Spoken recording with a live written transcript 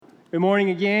Good morning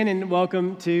again, and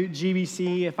welcome to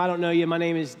GBC. If I don't know you, my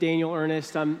name is Daniel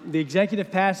Earnest. I'm the executive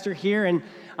pastor here, and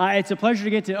it's a pleasure to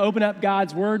get to open up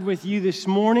God's Word with you this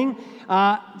morning.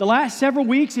 The last several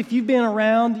weeks, if you've been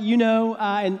around, you know,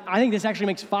 and I think this actually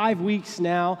makes 5 weeks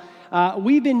now,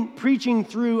 we've been preaching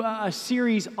through a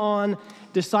series on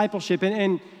discipleship.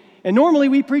 And normally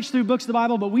we preach through books of the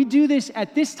Bible, but we do this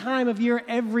at this time of year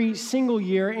every single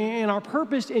year, and our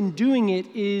purpose in doing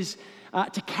it is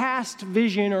to cast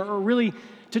vision, or really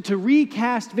to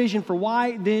recast vision for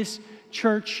why this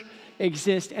church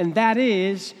exists, and that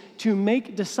is to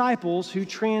make disciples who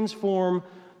transform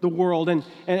the world.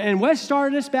 And Wes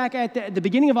started us back at the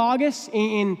beginning of August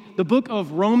in the book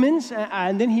of Romans,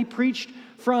 and then he preached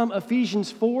from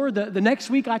Ephesians 4. The next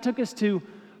week I took us to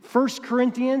 1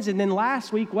 Corinthians, and then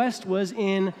last week Wes was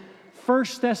in 1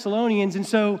 Thessalonians, and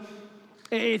so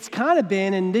it's kind of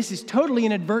been, and this is totally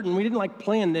inadvertent, we didn't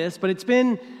plan this, but it's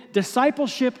been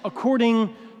discipleship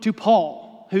according to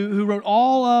Paul, who wrote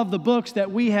all of the books that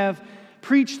we have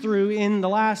preached through in the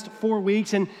last 4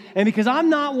 weeks. And because I'm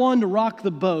not one to rock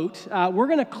the boat, we're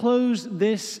going to close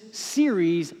this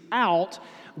series out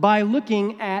by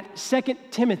looking at 2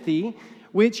 Timothy,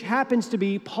 which happens to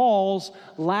be Paul's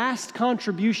last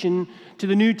contribution to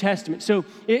the New Testament. So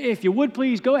if you would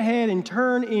please go ahead and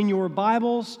turn in your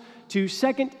Bibles to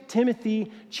 2 Timothy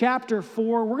chapter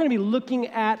 4. We're going to be looking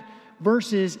at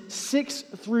verses 6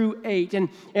 through 8. And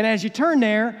as you turn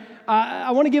there,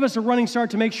 I want to give us a running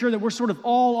start to make sure that we're sort of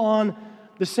all on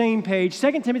the same page.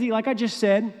 2 Timothy, like I just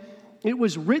said, it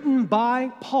was written by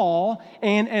Paul,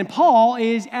 and Paul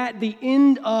is at the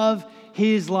end of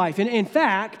his life. And in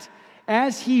fact,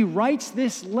 as he writes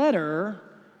this letter,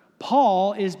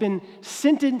 Paul has been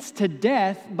sentenced to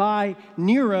death by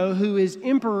Nero, who is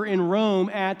emperor in Rome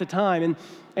at the time.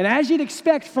 And as you'd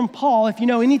expect from Paul, if you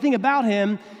know anything about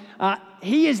him,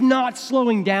 he is not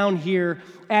slowing down here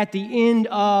at the end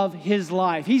of his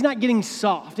life. He's not getting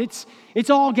soft. It's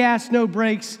all gas, no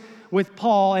brakes with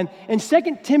Paul. And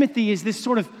 2 Timothy is this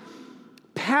sort of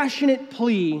passionate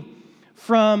plea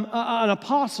from an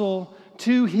apostle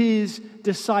to his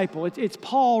disciple. It's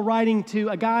Paul writing to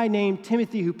a guy named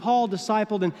Timothy who Paul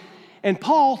discipled. And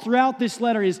Paul, throughout this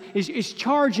letter, is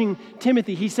charging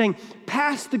Timothy. He's saying,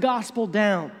 pass the gospel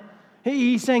down.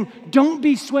 He's saying, don't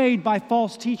be swayed by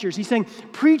false teachers. He's saying,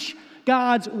 preach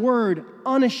God's word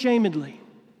unashamedly.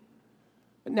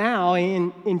 But now,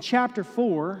 in chapter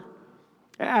 4,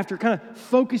 after kind of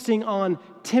focusing on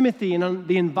Timothy and on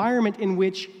the environment in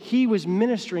which he was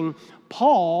ministering,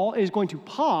 Paul is going to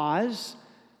pause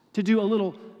to do a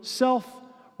little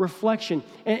self-reflection.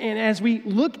 And as we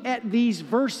look at these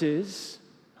verses,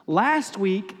 last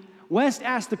week, West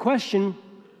asked the question,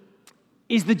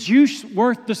 is the juice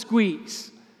worth the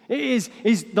squeeze? Is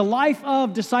the life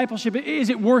of discipleship, is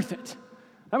it worth it?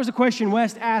 That was a question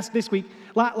West asked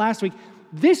last week.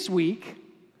 This week,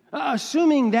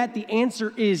 assuming that the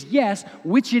answer is yes,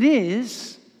 which it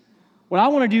is, what I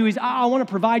want to do is I want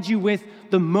to provide you with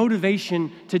the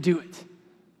motivation to do it.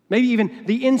 Maybe even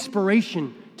the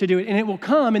inspiration to do it. And it will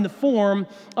come in the form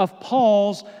of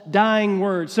Paul's dying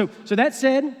words. So that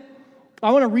said,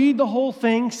 I want to read the whole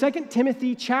thing. 2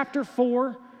 Timothy chapter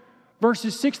 4,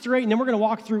 verses 6 through 8. And then we're going to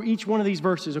walk through each one of these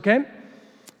verses, okay?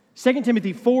 2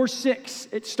 Timothy 4, 6.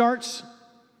 It starts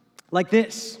like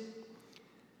this.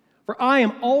 For I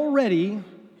am already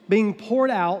being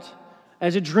poured out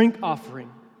as a drink offering,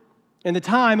 and the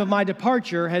time of my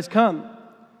departure has come.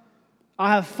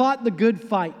 I have fought the good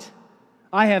fight.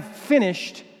 I have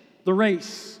finished the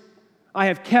race. I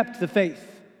have kept the faith.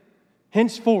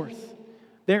 Henceforth,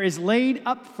 there is laid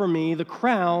up for me the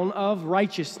crown of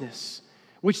righteousness,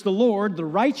 which the Lord, the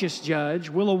righteous judge,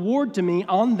 will award to me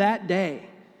on that day,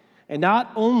 and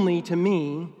not only to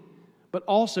me, but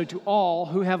also to all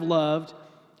who have loved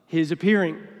his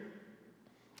appearing.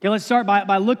 Okay, let's start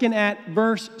by looking at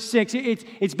verse 6.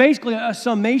 It's basically a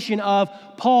summation of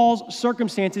Paul's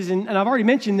circumstances, and I've already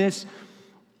mentioned this,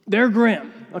 they're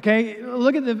grim, okay?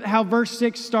 Look at how verse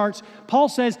 6 starts. Paul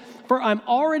says, for I'm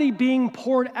already being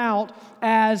poured out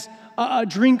as a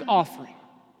drink offering.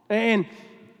 And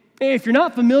if you're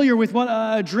not familiar with what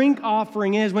a drink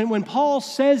offering is, when Paul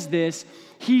says this,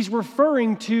 he's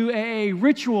referring to a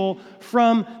ritual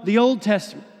from the Old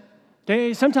Testament.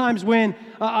 Okay, sometimes when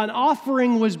an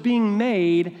offering was being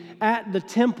made at the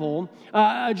temple,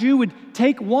 a Jew would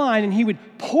take wine and he would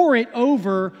pour it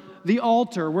over the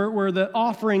altar where the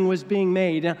offering was being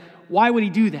made. Now, why would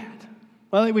he do that?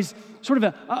 Well, it was sort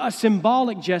of a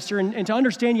symbolic gesture, and to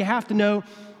understand, you have to know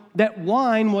that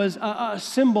wine was a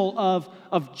symbol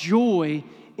of joy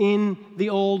in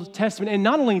the Old Testament. And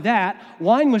not only that,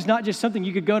 wine was not just something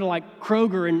you could go to like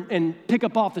Kroger and pick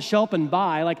up off the shelf and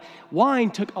buy. Like wine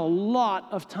took a lot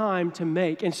of time to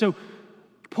make. And so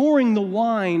pouring the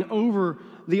wine over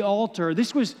the altar,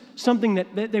 this was something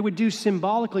that they would do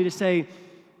symbolically to say,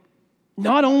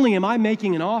 not only am I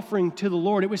making an offering to the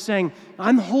Lord, it was saying,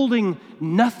 I'm holding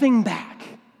nothing back.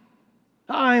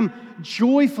 I'm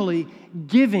joyfully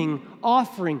giving,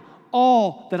 offering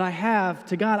all that I have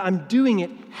to God. I'm doing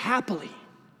it happily.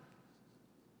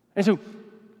 And so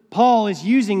Paul is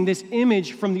using this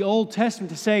image from the Old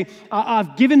Testament to say,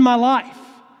 I've given my life.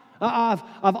 I've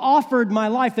offered my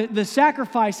life. The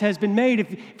sacrifice has been made.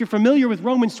 If you're familiar with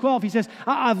Romans 12, he says,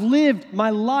 I've lived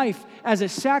my life as a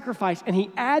sacrifice. And he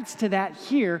adds to that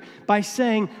here by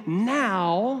saying,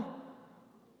 now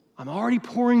I'm already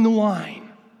pouring the wine.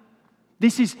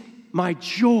 This is my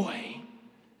joy.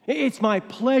 It's my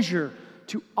pleasure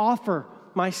to offer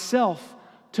myself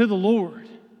to the Lord.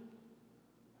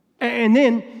 And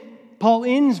then Paul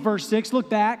ends verse 6, look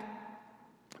back,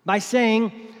 by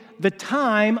saying, the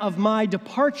time of my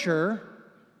departure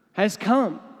has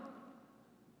come.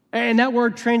 And that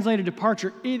word translated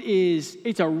departure,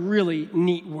 it's a really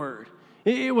neat word.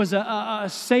 It was a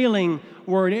sailing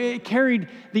word. It carried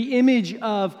the image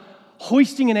of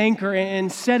hoisting an anchor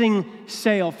and setting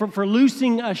sail, for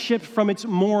loosing a ship from its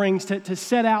moorings to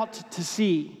set out to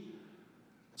sea.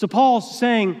 So Paul's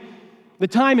saying, the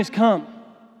time has come.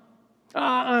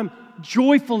 I'm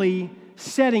joyfully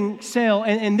setting sail,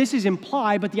 and this is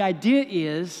implied, but the idea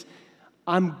is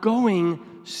I'm going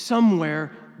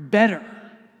somewhere better.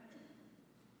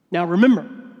 Now remember,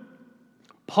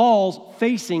 Paul's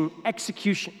facing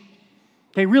execution.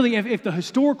 Okay, really, if the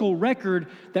historical record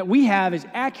that we have is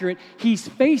accurate, he's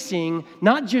facing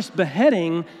not just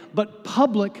beheading, but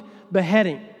public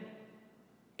beheading.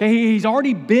 Okay, he's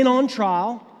already been on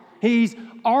trial. He's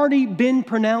already been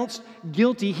pronounced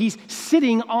guilty. He's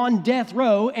sitting on death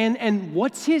row, and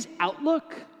what's his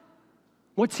outlook?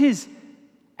 What's his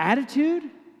attitude?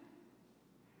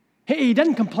 He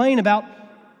doesn't complain about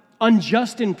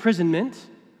unjust imprisonment.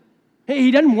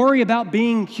 He doesn't worry about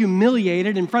being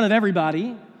humiliated in front of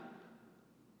everybody.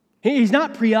 He's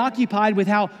not preoccupied with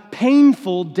how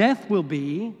painful death will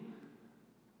be.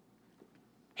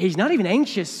 He's not even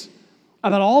anxious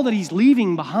about all that he's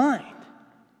leaving behind.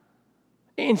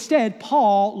 Instead,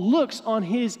 Paul looks on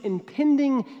his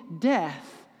impending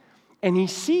death and he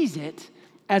sees it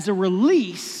as a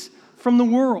release from the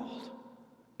world.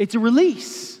 It's a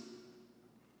release.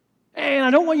 And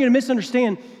I don't want you to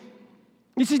misunderstand,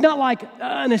 this is not like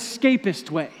an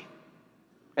escapist way,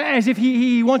 as if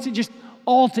he wants it just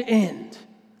all to end.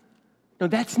 No,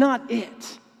 that's not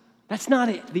it. That's not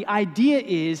it. The idea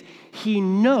is he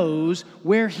knows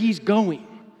where he's going.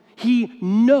 He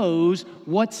knows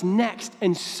what's next.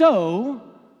 And so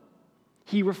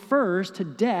he refers to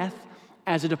death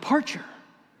as a departure.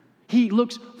 He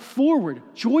looks forward,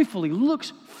 joyfully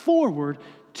looks forward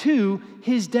to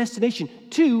his destination,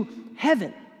 to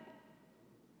heaven.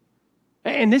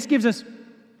 And this gives us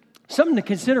something to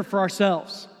consider for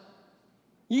ourselves.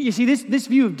 You see, this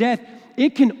view of death,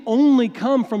 it can only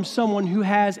come from someone who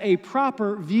has a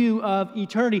proper view of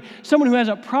eternity, someone who has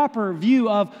a proper view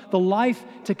of the life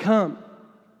to come.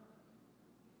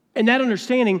 And that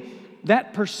understanding,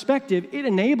 that perspective, it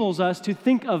enables us to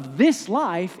think of this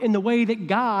life in the way that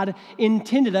God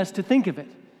intended us to think of it.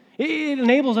 It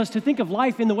enables us to think of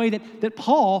life in the way that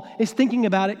Paul is thinking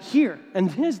about it here and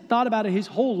has thought about it his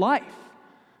whole life.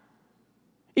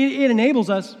 It enables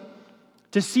us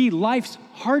to see life's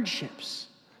hardships,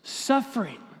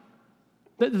 suffering,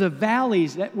 the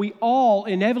valleys that we all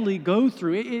inevitably go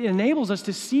through. It enables us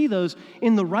to see those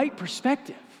in the right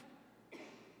perspective.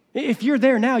 If you're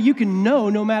there now, you can know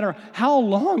no matter how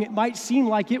long it might seem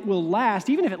like it will last,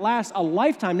 even if it lasts a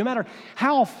lifetime, no matter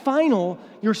how final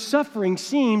your suffering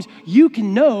seems, you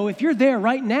can know if you're there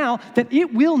right now that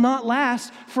it will not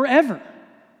last forever.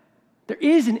 There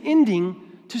is an ending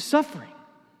to suffering.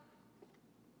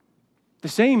 The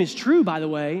same is true, by the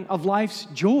way, of life's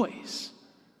joys,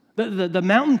 the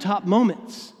mountaintop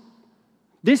moments.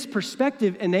 This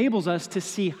perspective enables us to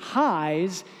see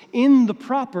highs in the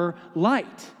proper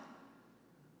light.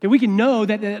 That we can know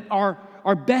that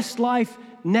our best life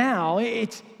now,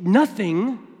 it's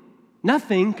nothing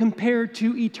compared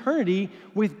to eternity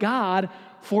with God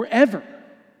forever.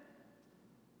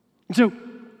 And so,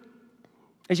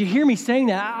 as you hear me saying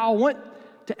that, I want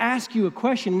to ask you a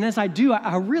question, and as I do,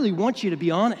 I really want you to be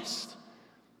honest.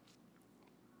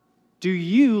 Do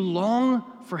you long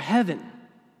for heaven?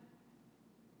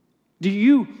 Do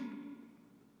you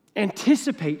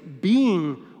anticipate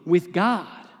being with God?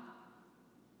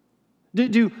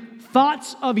 Do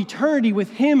thoughts of eternity with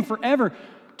Him forever,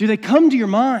 do they come to your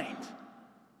mind?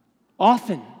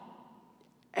 Often,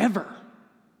 ever.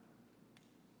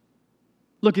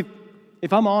 Look,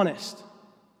 if I'm honest,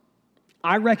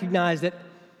 I recognize that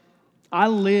I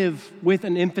live with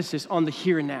an emphasis on the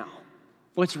here and now,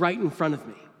 what's right in front of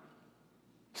me.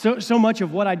 So much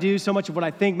of what I do, so much of what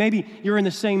I think, maybe you're in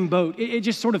the same boat. It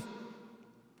just sort of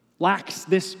lacks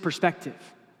this perspective.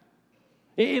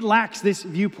 It lacks this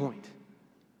viewpoint.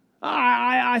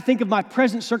 I think of my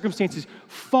present circumstances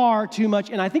far too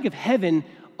much, and I think of heaven,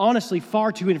 honestly,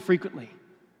 far too infrequently.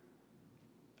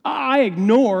 I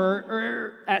ignore,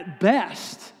 or at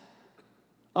best,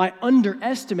 I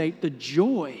underestimate the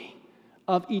joy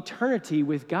of eternity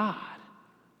with God.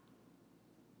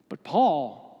 But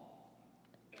Paul,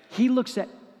 he looks at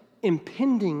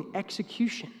impending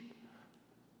execution,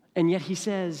 and yet he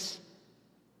says,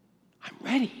 I'm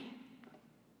ready.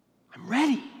 I'm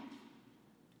ready.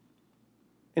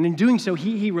 And in doing so,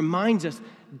 he reminds us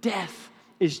death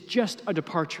is just a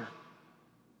departure.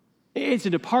 It's a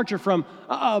departure from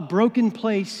a broken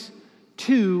place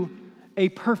to a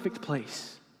perfect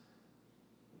place.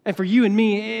 And for you and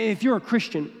me, if you're a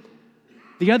Christian,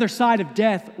 the other side of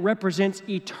death represents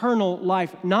eternal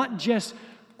life, not just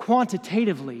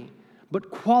quantitatively,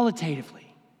 but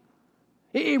qualitatively.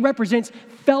 It represents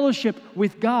fellowship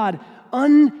with God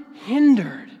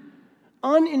unhindered,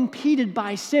 unimpeded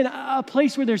by sin, a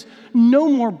place where there's no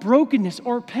more brokenness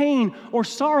or pain or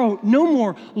sorrow, no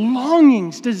more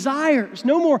longings, desires,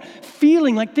 no more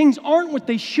feeling like things aren't what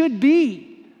they should be.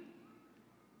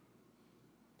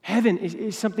 Heaven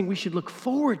is something we should look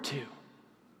forward to.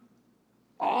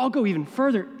 I'll go even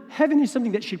further. Heaven is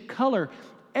something that should color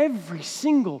every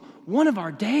single one of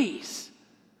our days.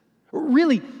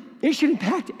 Really, it should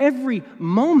impact every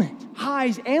moment,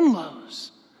 highs and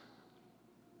lows.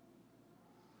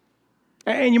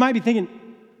 And you might be thinking,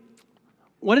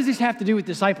 what does this have to do with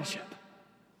discipleship?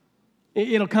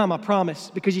 It'll come, I promise,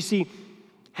 because you see,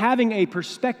 having a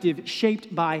perspective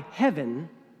shaped by heaven,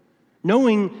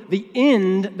 knowing the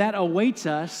end that awaits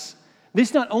us,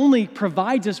 this not only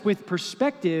provides us with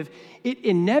perspective,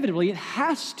 it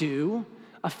has to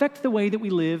affect the way that we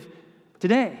live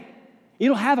today.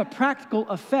 It'll have a practical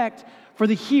effect for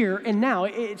the here and now.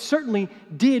 It certainly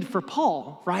did for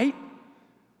Paul, right?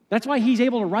 That's why he's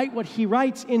able to write what he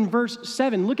writes in verse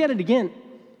 7. Look at it again.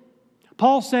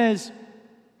 Paul says,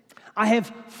 I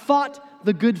have fought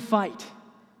the good fight.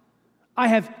 I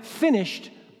have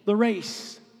finished the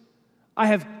race. I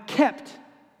have kept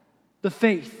the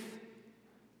faith.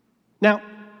 Now,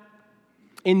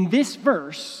 in this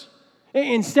verse,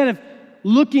 instead of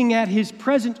looking at his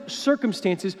present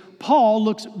circumstances, Paul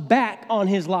looks back on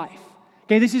his life.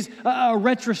 Okay, this is a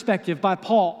retrospective by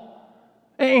Paul.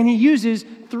 And he uses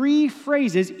 3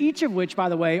 phrases, each of which, by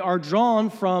the way, are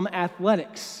drawn from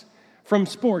athletics, from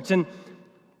sports. And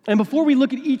before we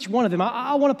look at each one of them,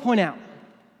 I want to point out,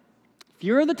 if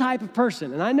you're the type of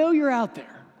person, and I know you're out there,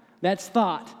 that's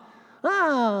thought,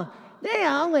 they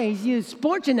always use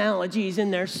sports analogies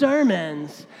in their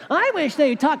sermons. I wish they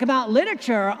would talk about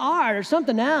literature or art or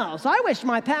something else. I wish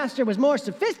my pastor was more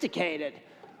sophisticated.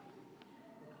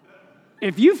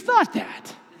 If you've thought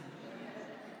that,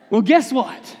 well, guess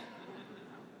what?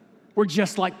 We're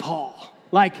just like Paul.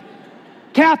 Like,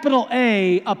 capital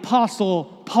A, Apostle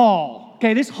Paul.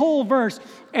 Okay, this whole verse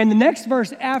and the next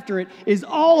verse after it is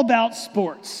all about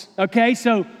sports. Okay,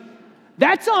 so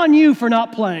that's on you for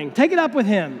not playing. Take it up with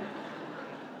him.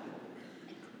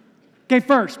 Okay,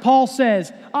 first, Paul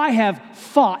says, I have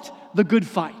fought the good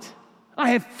fight.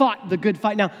 I have fought the good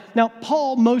fight. Now,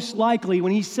 Paul most likely,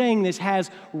 when he's saying this, has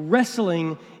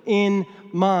wrestling in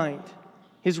mind.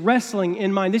 His wrestling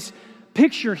in mind. This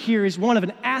picture here is one of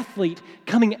an athlete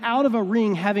coming out of a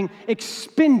ring having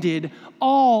expended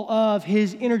all of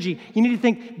his energy. You need to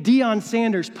think Deion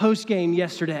Sanders post-game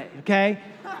yesterday, okay?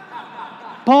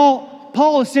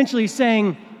 Paul essentially is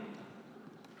saying,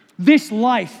 this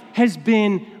life has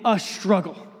been a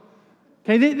struggle.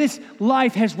 Okay, this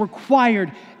life has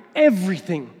required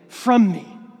everything from me.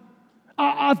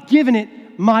 I've given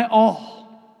it my all.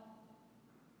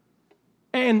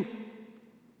 And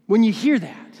when you hear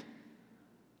that,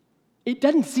 it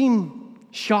doesn't seem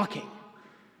shocking,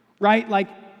 right? Like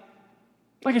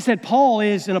I said, Paul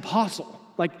is an apostle.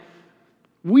 Like,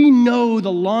 we know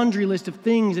the laundry list of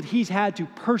things that he's had to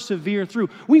persevere through.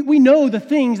 We know the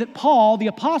things that Paul, the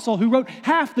apostle who wrote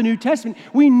half the New Testament,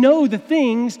 we know the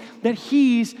things that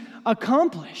he's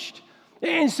accomplished.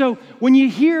 And so when you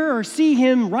hear or see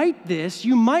him write this,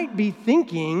 you might be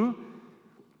thinking,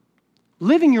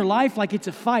 living your life like it's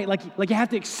a fight, like you have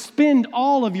to expend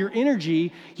all of your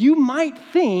energy, you might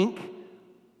think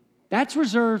That's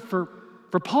reserved for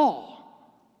Paul,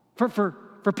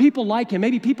 for people like him,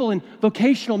 maybe people in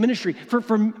vocational ministry,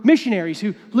 for missionaries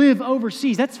who live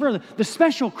overseas. That's for the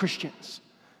special Christians.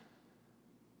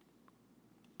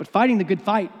 But fighting the good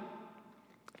fight,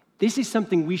 this is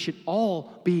something we should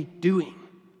all be doing.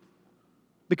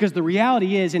 Because the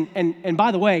reality is, and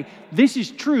by the way, this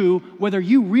is true whether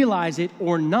you realize it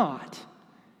or not,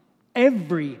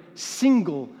 every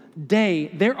single day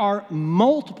there are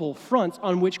multiple fronts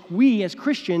on which we as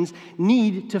Christians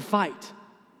need to fight.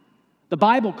 The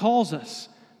Bible calls us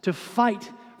to fight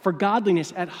for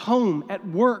godliness at home, at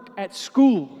work, at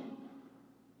school.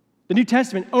 The New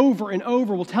Testament over and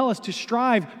over will tell us to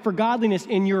strive for godliness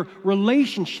in your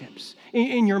relationships,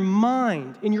 in your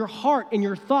mind, in your heart, in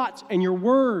your thoughts, and your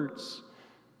words.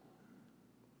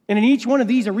 And in each one of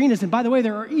these arenas, and by the way,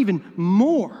 there are even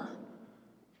more.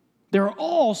 There are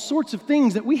all sorts of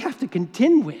things that we have to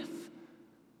contend with.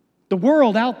 The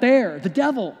world out there, the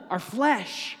devil, our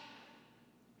flesh.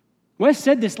 Wes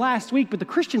said this last week, but the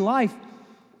Christian life,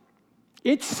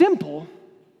 it's simple,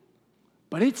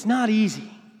 but it's not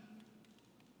easy.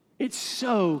 It's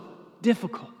so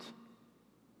difficult.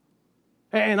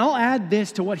 And I'll add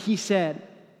this to what he said.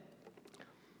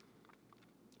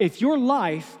 If your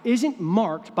life isn't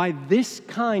marked by this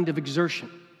kind of exertion,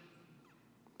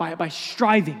 by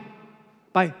striving,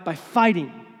 by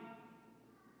fighting,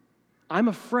 I'm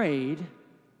afraid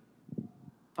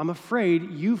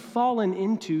you've fallen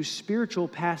into spiritual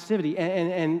passivity.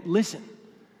 And listen,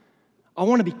 I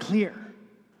want to be clear.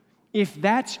 If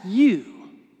that's you,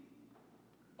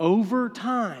 over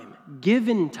time,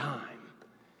 given time,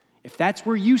 if that's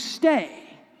where you stay,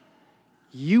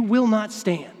 you will not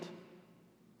stand.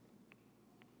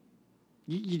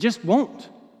 You just won't.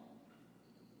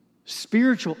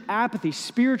 Spiritual apathy,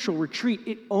 spiritual retreat,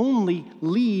 it only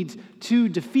leads to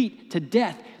defeat, to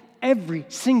death, every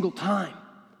single time.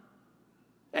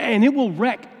 And it will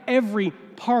wreck every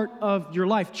part of your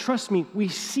life. Trust me, we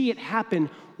see it happen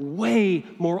way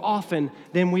more often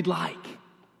than we'd like.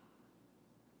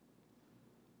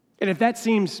 And if that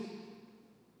seems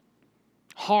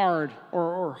hard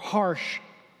or harsh,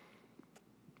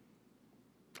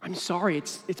 I'm sorry,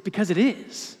 it's because it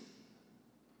is.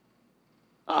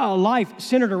 A life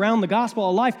centered around the gospel,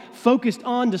 a life focused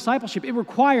on discipleship, it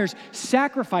requires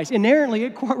sacrifice. Inherently,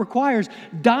 it requires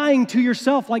dying to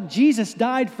yourself like Jesus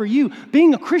died for you.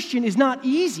 Being a Christian is not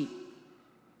easy.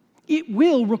 It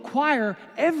will require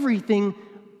everything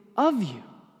of you.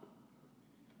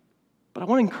 But I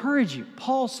want to encourage you.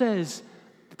 Paul says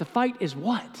that the fight is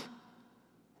what?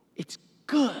 It's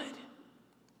good.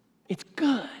 It's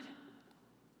good.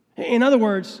 In other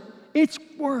words, it's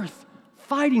worth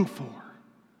fighting for.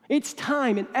 It's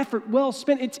time and effort well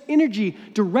spent. It's energy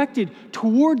directed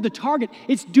toward the target.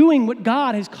 It's doing what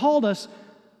God has called us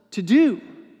to do.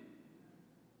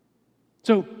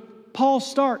 So Paul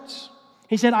starts.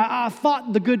 He said, I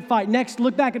fought the good fight. Next,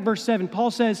 look back at verse 7.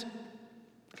 Paul says,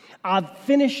 I've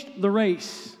finished the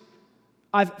race.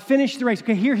 I've finished the race.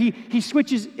 Okay, here he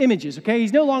switches images, okay?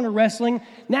 He's no longer wrestling.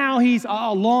 Now he's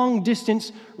a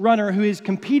long-distance runner who is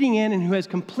competing in and who has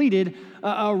completed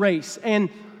a race. And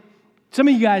some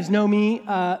of you guys know me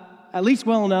at least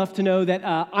well enough to know that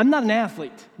I'm not an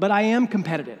athlete, but I am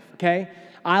competitive, okay?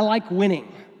 I like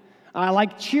winning. I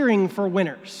like cheering for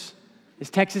winners. Is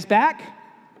Texas back?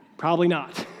 Probably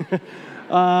not.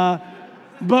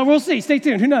 But we'll see. Stay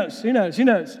tuned. Who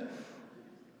knows?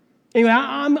 Anyway,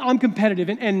 I'm competitive,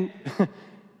 and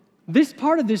this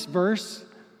part of this verse,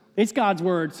 it's God's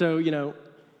word, so,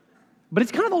 but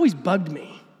it's kind of always bugged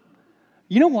me.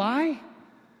 You know why?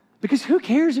 Because who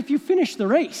cares if you finish the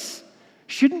race?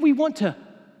 Shouldn't we want to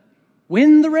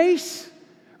win the race?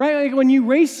 Right? Like when you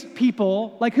race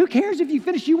people, like who cares if you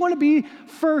finish? You want to be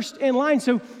first in line.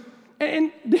 So,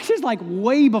 and this is like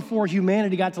way before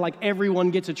humanity got to like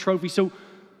everyone gets a trophy. So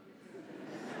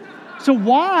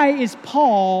why is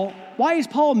Paul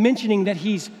mentioning that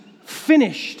he's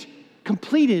finished,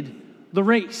 completed the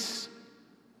race?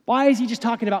 Why is he just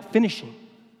talking about finishing?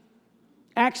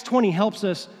 Acts 20 helps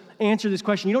us answer this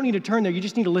question. You don't need to turn there, you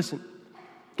just need to listen.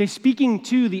 Okay, speaking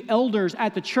to the elders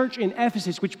at the church in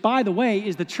Ephesus, which by the way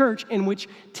is the church in which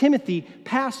Timothy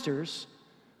pastors,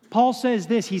 Paul says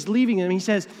this, he's leaving them, he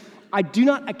says, I do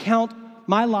not account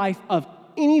my life of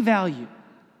any value,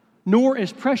 nor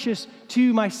as precious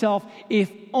to myself,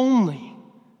 if only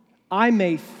I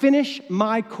may finish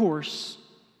my course,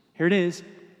 here it is,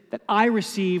 that I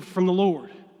received from the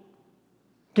Lord.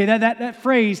 Okay, that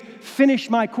phrase, finish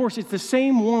my course, it's the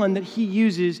same one that he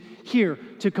uses here,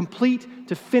 to complete,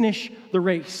 to finish the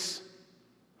race.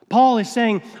 Paul is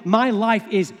saying, my life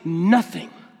is nothing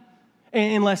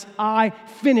unless I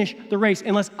finish the race,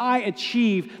 unless I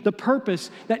achieve the purpose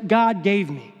that God gave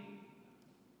me.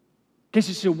 Okay,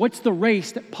 so what's the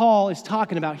race that Paul is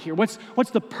talking about here? What's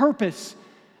the purpose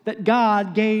that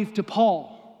God gave to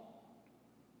Paul?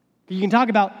 You can talk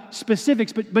about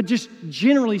specifics, but just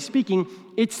generally speaking,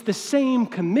 it's the same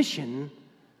commission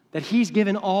that he's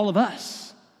given all of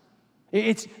us.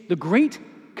 It's the Great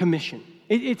Commission.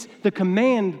 It's the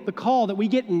command, the call that we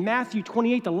get in Matthew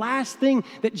 28, the last thing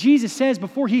that Jesus says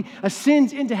before he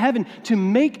ascends into heaven, to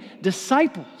make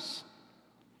disciples.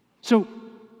 So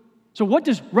what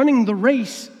does running the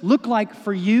race look like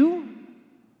for you?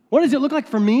 What does it look like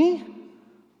for me?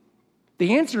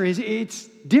 The answer is it's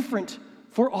different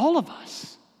for all of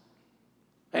us.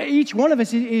 Each one of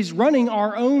us is running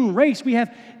our own race. We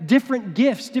have different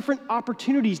gifts, different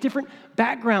opportunities, different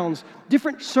backgrounds,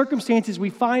 different circumstances we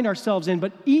find ourselves in,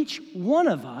 but each one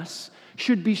of us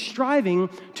should be striving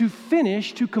to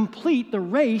finish, to complete the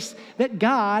race that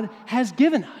God has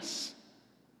given us.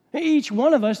 Each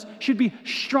one of us should be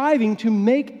striving to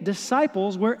make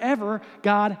disciples wherever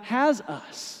God has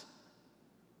us.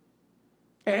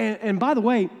 And by the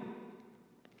way,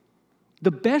 the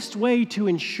best way to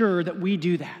ensure that we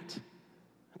do that,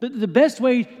 the best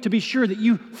way to be sure that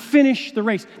you finish the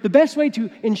race, the best way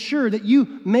to ensure that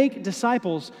you make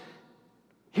disciples,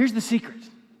 here's the secret.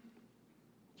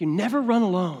 You never run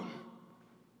alone.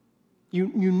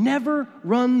 You never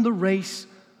run the race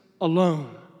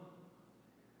alone.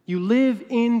 You live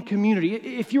in community.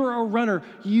 If you're a runner,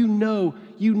 you know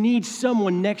you need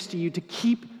someone next to you to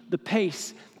keep the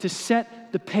pace, to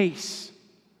set the pace.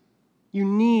 You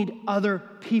need other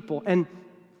people. And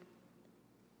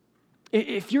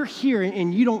if you're here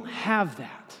and you don't have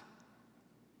that,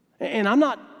 and I'm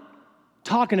not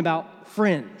talking about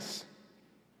friends,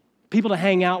 people to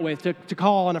hang out with, to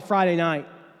call on a Friday night.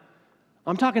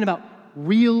 I'm talking about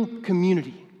real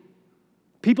community.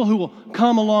 People who will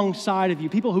come alongside of you,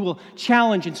 people who will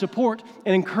challenge and support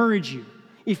and encourage you.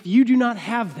 If you do not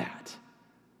have that,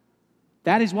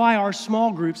 that is why our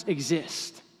small groups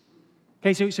exist.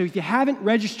 Okay, so if you haven't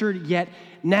registered yet,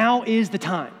 now is the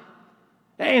time.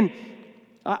 And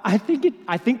I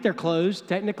think they're closed,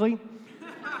 technically.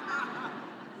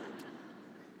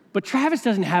 But Travis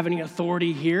doesn't have any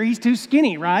authority here. He's too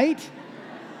skinny, right?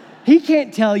 He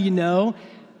can't tell you no.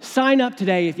 Sign up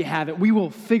today if you haven't. We will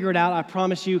figure it out, I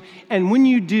promise you. And when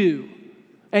you do,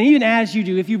 and even as you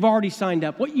do, if you've already signed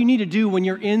up, what you need to do when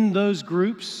you're in those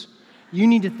groups, you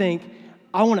need to think,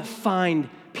 I want to find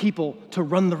people to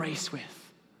run the race with.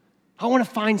 I want to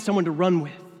find someone to run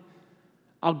with.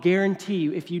 I'll guarantee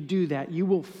you, if you do that, you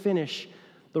will finish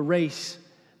the race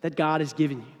that God has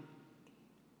given you.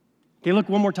 Okay, look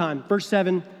one more time. Verse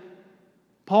 7,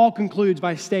 Paul concludes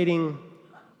by stating,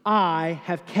 I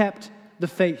have kept the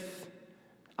faith.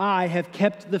 I have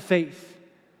kept the faith.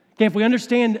 Okay, if we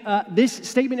understand this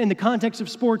statement in the context of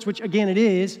sports, which again it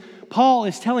is, Paul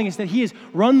is telling us that he has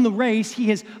run the race, he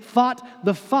has fought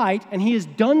the fight, and he has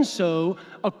done so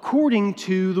according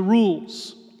to the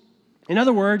rules. In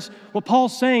other words, what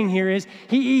Paul's saying here is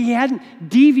he hadn't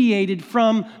deviated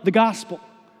from the gospel.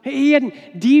 He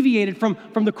hadn't deviated from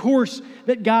the course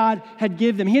that God had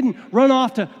given them. He hadn't run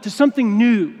off to something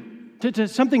new, to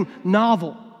something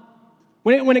novel.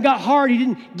 When it got hard, he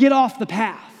didn't get off the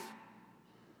path.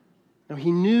 No,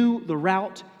 he knew the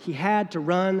route he had to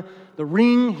run, the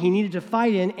ring he needed to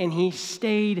fight in, and he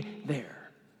stayed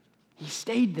there. He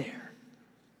stayed there.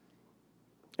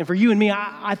 And for you and me,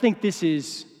 I think this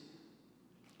is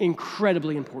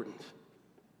incredibly important.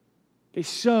 Okay,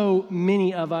 so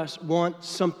many of us want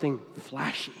something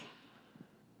flashy,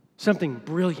 something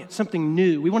brilliant, something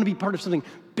new. We want to be part of something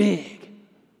big.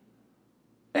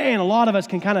 And a lot of us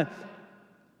can kind of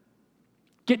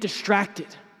get distracted.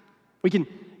 We can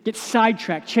get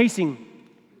sidetracked chasing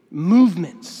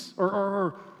movements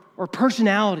or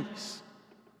personalities.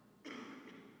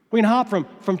 We can hop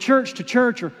from church to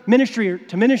church or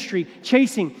to ministry,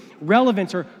 chasing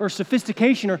relevance or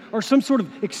sophistication or some sort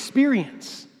of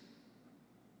experience.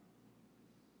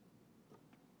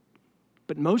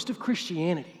 But most of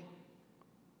Christianity,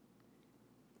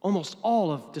 almost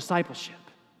all of discipleship,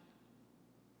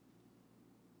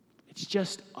 it's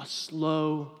just a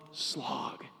slow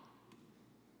slog.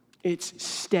 It's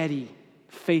steady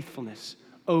faithfulness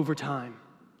over time.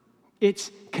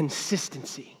 It's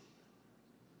consistency.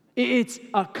 It's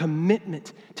a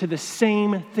commitment to the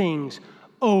same things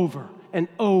over and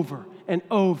over and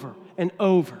over and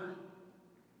over.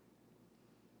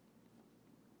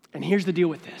 And here's the deal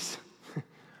with this.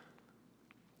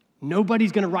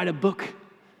 Nobody's going to write a book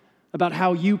about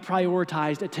how you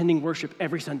prioritized attending worship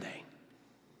every Sunday.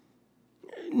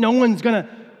 No one's going to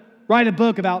write a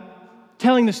book about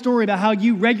telling the story about how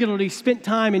you regularly spent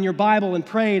time in your Bible and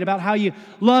prayed, about how you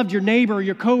loved your neighbor or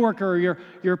your coworker or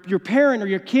your parent or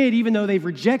your kid even though they've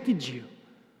rejected you.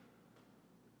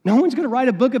 No one's going to write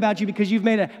a book about you because you've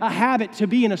made a habit to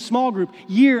be in a small group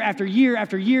year after year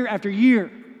after year after year.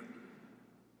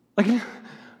 Like,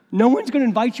 no one's going to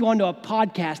invite you onto a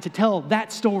podcast to tell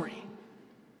that story.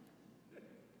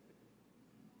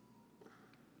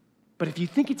 But if you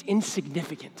think it's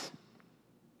insignificant,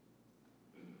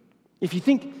 if you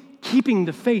think keeping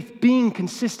the faith, being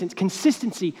consistent,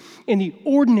 consistency in the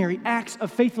ordinary acts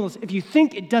of faithfulness, if you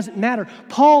think it doesn't matter,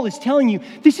 Paul is telling you,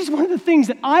 this is one of the things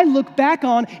that I look back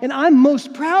on and I'm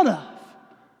most proud of.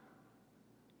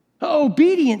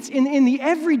 Obedience in the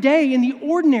everyday, in the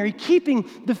ordinary, keeping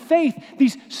the faith,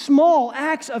 these small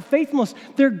acts of faithfulness,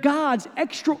 they're God's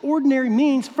extraordinary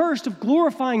means, first, of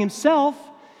glorifying himself,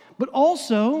 but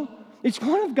also it's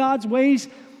one of God's ways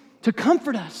to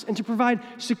comfort us and to provide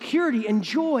security and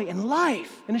joy and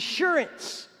life and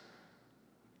assurance.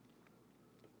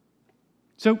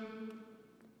 So,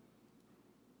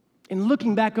 in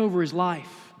looking back over his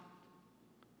life,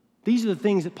 these are the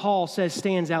things that Paul says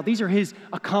stands out. These are his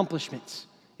accomplishments,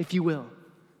 if you will.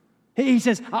 He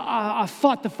says, I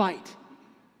fought the fight.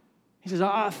 He says,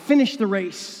 I finished the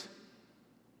race.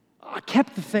 I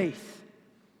kept the faith.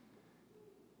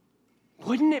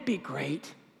 Wouldn't it be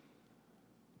great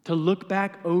to look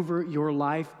back over your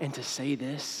life and to say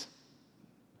this,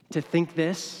 to think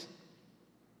this?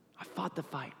 I fought the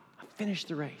fight. I finished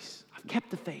the race. I've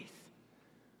kept the faith.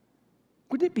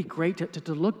 Wouldn't it be great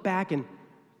to look back and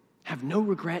have no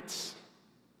regrets,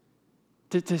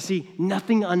 to see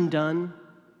nothing undone,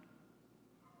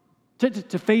 to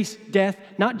face death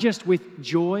not just with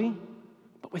joy,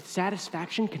 but with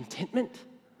satisfaction, contentment,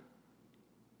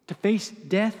 to face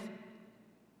death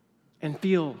and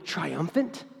feel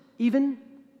triumphant even?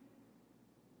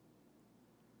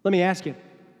 Let me ask you,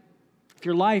 if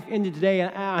your life ended today,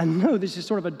 I know this is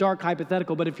sort of a dark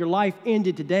hypothetical, but if your life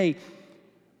ended today,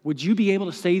 would you be able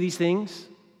to say these things?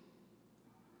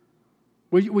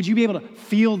 Would you be able to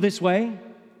feel this way?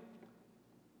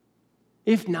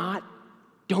 If not,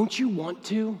 don't you want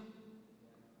to?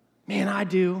 Man, I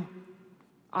do.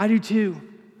 I do too.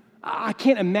 I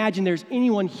can't imagine there's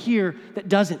anyone here that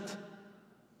doesn't.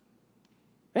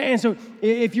 And so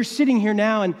if you're sitting here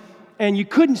now and you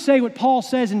couldn't say what Paul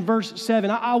says in verse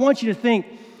 7, I want you to think,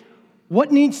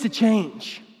 what needs to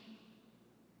change?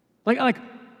 Like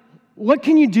what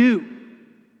can you do?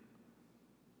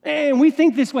 And we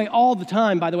think this way all the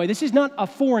time, by the way. This is not a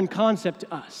foreign concept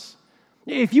to us.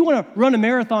 If you want to run a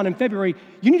marathon in February,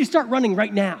 you need to start running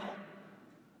right now.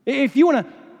 If you want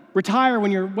to retire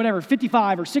when you're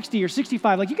 55 or 60 or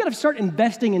 65, you got to start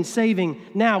investing and saving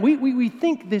now. We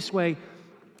think this way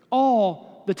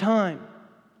all the time.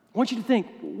 I want you to think,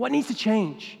 what needs to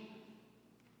change?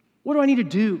 What do I need to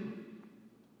do?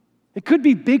 It could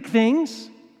be big things.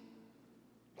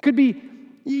 It could be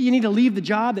you need to leave the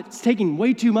job that's taking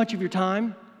way too much of your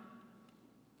time.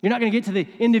 You're not going to get to the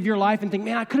end of your life and think,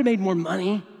 man, I could have made more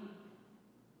money.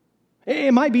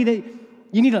 It might be that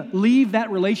you need to leave that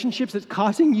relationship that's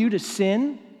causing you to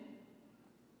sin.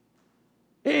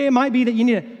 It might be that you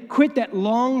need to quit that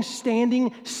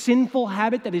long-standing sinful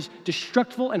habit that is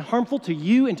destructive and harmful to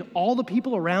you and to all the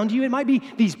people around you. It might be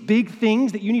these big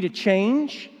things that you need to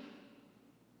change.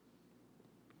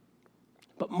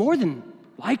 But more than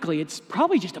likely, it's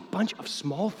probably just a bunch of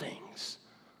small things.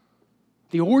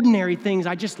 The ordinary things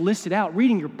I just listed out,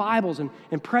 reading your Bibles and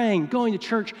praying, going to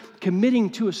church, committing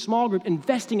to a small group,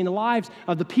 investing in the lives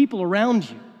of the people around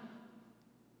you.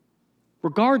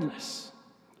 Regardless,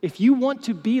 if you want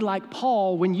to be like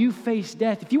Paul when you face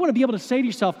death, if you want to be able to say to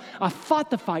yourself, I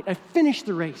fought the fight, I finished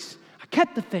the race, I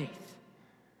kept the faith,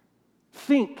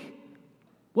 think,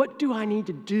 what do I need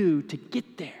to do to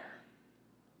get there?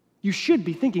 You should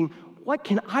be thinking, what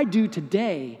can I do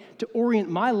today to orient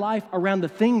my life around the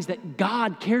things that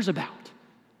God cares about,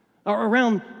 or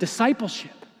around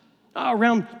discipleship,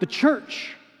 around the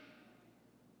church?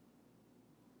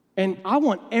 And I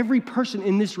want every person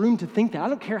in this room to think that. I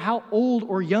don't care how old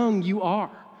or young you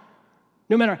are,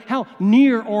 no matter how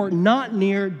near or not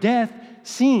near death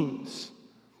seems.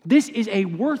 This is a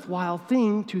worthwhile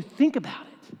thing to think about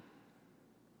it.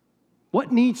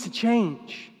 What needs to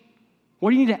change? What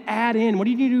do you need to add in? What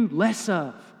do you need to do less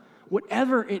of?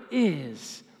 Whatever it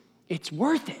is, it's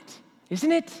worth it,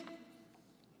 isn't it?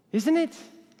 Isn't it?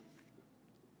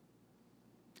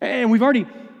 And we've already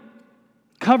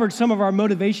covered some of our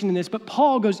motivation in this, but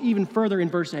Paul goes even further in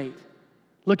verse 8.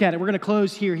 Look at it. We're going to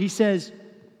close here. He says,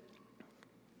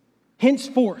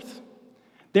 henceforth,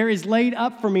 There is laid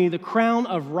up for me the crown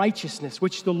of righteousness,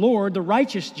 which the Lord, the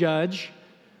righteous judge,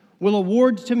 will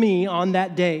award to me on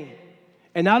that day.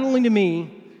 And not only to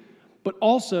me, but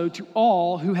also to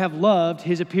all who have loved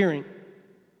his appearing.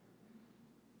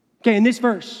 Okay, in this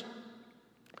verse,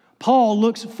 Paul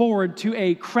looks forward to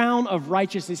a crown of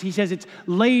righteousness. He says it's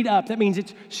laid up. That means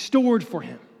it's stored for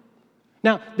him.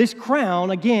 Now, this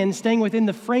crown, again, staying within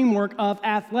the framework of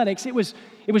athletics, it was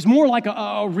more like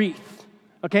a wreath.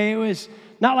 Okay, it was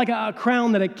not like a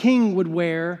crown that a king would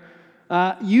wear.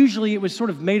 Usually it was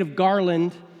sort of made of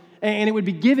garland, and it would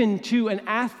be given to an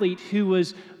athlete who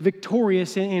was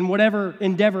victorious in whatever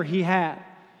endeavor he had.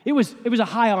 It was a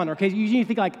high honor. Okay, you usually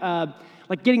think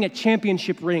like getting a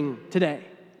championship ring today.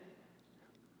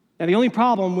 Now, the only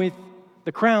problem with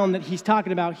the crown that he's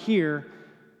talking about here,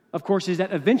 of course, is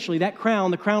that eventually that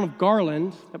crown, the crown of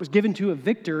garland that was given to a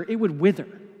victor, it would wither,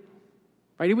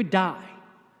 right? It would die.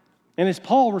 And as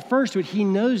Paul refers to it, he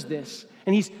knows this,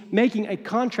 and he's making a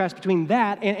contrast between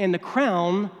that and the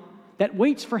crown that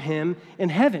waits for him in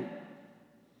heaven.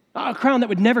 A crown that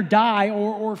would never die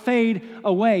or fade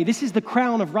away. This is the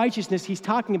crown of righteousness. He's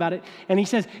talking about it, and he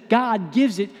says God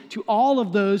gives it to all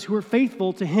of those who are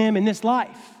faithful to him in this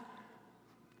life.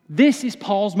 This is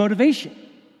Paul's motivation.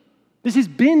 This has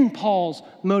been Paul's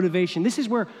motivation. This is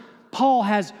where Paul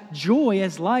has joy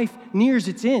as life nears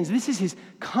its ends. This is his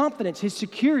confidence, his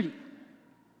security.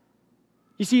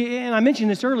 You see, and I mentioned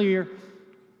this earlier,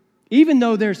 even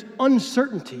though there's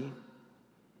uncertainty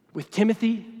with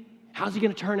Timothy, how's he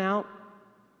going to turn out?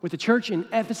 With the church in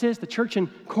Ephesus, the church in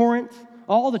Corinth,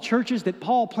 all the churches that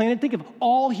Paul planted, think of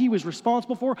all he was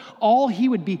responsible for, all he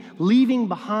would be leaving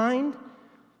behind.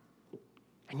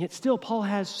 And yet still Paul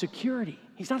has security.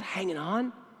 He's not hanging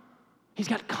on. He's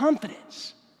got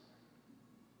confidence.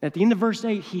 At the end of verse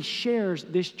 8, he shares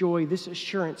this joy, this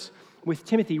assurance with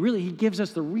Timothy. Really, he gives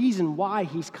us the reason why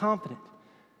he's confident.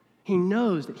 He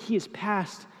knows that he has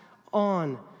passed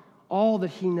on all that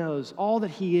he knows, all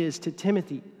that he is to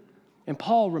Timothy. And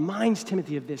Paul reminds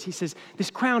Timothy of this. He says, this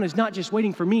crown is not just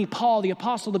waiting for me, Paul, the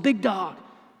apostle, the big dog.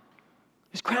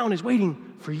 This crown is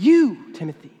waiting for you,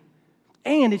 Timothy.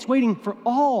 And it's waiting for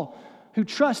all who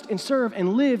trust and serve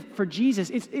and live for Jesus.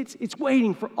 It's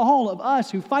waiting for all of us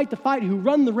who fight the fight, who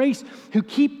run the race, who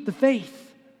keep the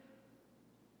faith.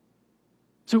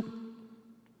 So,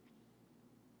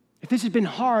 if this has been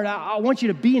hard, I want you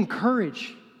to be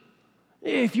encouraged.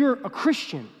 If you're a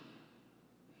Christian,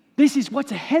 this is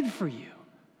what's ahead for you.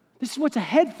 This is what's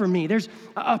ahead for me. There's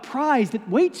a prize that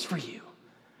waits for you.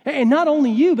 And not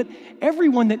only you, but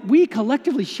everyone that we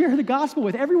collectively share the gospel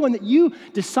with, everyone that you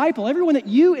disciple, everyone that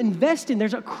you invest in,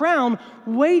 there's a crown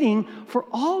waiting for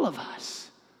all of us.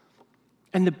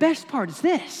 And the best part is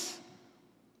this.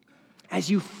 As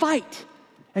you fight,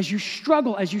 as you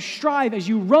struggle, as you strive, as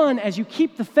you run, as you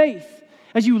keep the faith,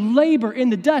 as you labor in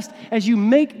the dust, as you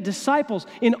make disciples,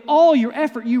 in all your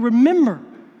effort, you remember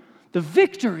the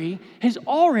victory has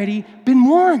already been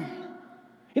won.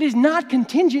 It is not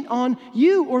contingent on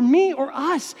you or me or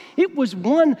us. It was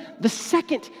won the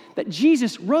second that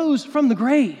Jesus rose from the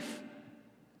grave.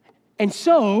 And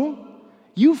so,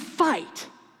 you fight,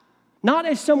 not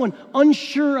as someone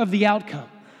unsure of the outcome.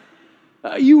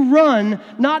 You run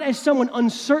not as someone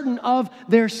uncertain of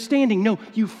their standing. No,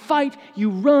 you fight,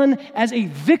 you run as a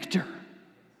victor.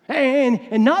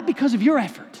 And not because of your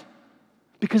effort,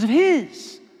 because of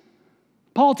his.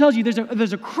 Paul tells you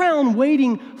there's a crown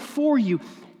waiting for you.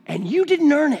 And you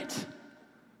didn't earn it.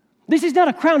 This is not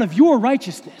a crown of your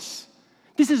righteousness.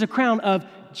 This is a crown of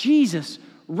Jesus'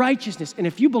 righteousness. And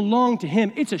if you belong to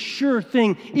him, it's a sure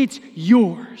thing. It's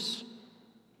yours.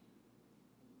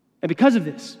 And because of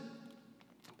this,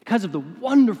 because of the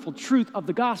wonderful truth of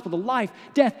the gospel, the life,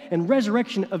 death, and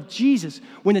resurrection of Jesus,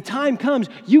 when the time comes,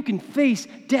 you can face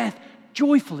death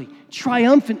joyfully,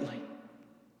 triumphantly.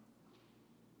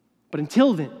 But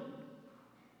until then,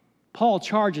 Paul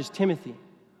charges Timothy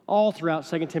all throughout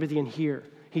 2 Timothy and here.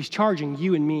 He's charging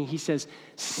you and me. He says,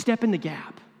 step in the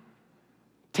gap.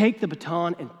 Take the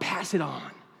baton and pass it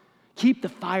on. Keep the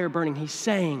fire burning. He's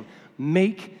saying,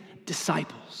 make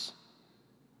disciples.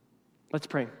 Let's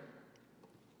pray.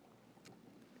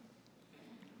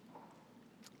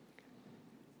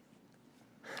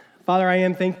 Father, I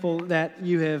am thankful that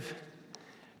you have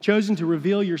chosen to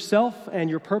reveal yourself and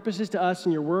your purposes to us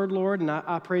in your word, Lord. And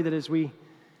I pray that as we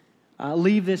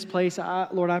leave this place,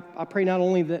 Lord, I pray not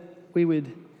only that we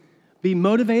would be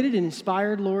motivated and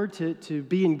inspired, Lord, to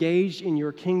be engaged in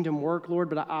your kingdom work, Lord,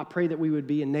 but I pray that we would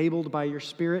be enabled by your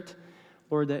Spirit,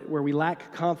 Lord, that where we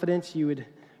lack confidence, you would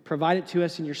provide it to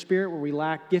us in your Spirit. Where we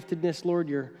lack giftedness, Lord,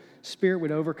 your Spirit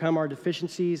would overcome our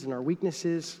deficiencies and our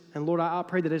weaknesses. And Lord, I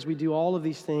pray that as we do all of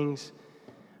these things,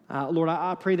 Lord,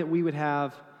 I pray that we would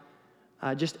have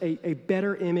just a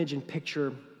better image and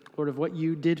picture, Lord, of what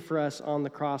you did for us on the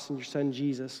cross and your Son,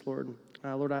 Jesus, Lord.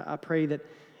 Lord, I pray that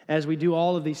as we do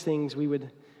all of these things, we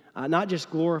would not just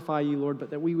glorify you, Lord,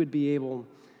 but that we would be able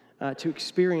to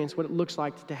experience what it looks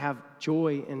like to have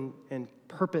joy and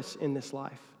purpose in this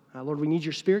life. Lord, we need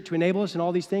your Spirit to enable us in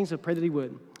all these things. I pray that he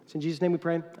would. It's in Jesus' name we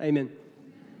pray. Amen.